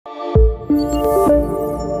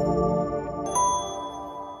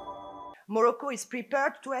Morocco is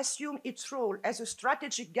prepared to assume its role as a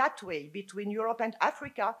strategic gateway between Europe and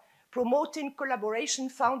Africa, promoting collaboration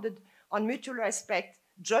founded on mutual respect,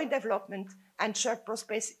 joint development, and shared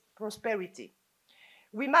prosperity.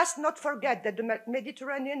 We must not forget that the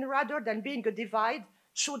Mediterranean, rather than being a divide,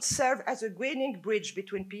 should serve as a greening bridge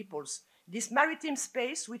between peoples. This maritime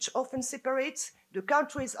space, which often separates the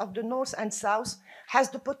countries of the North and South, has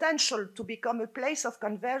the potential to become a place of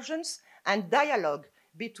convergence and dialogue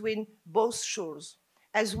between both shores.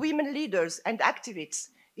 As women leaders and activists,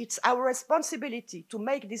 it's our responsibility to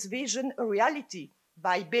make this vision a reality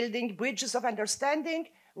by building bridges of understanding,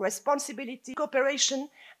 responsibility, cooperation,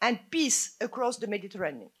 and peace across the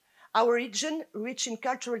Mediterranean. Our region, rich in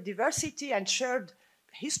cultural diversity and shared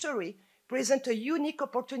history, presents a unique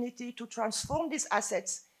opportunity to transform these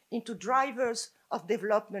assets into drivers of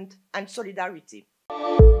development and solidarity.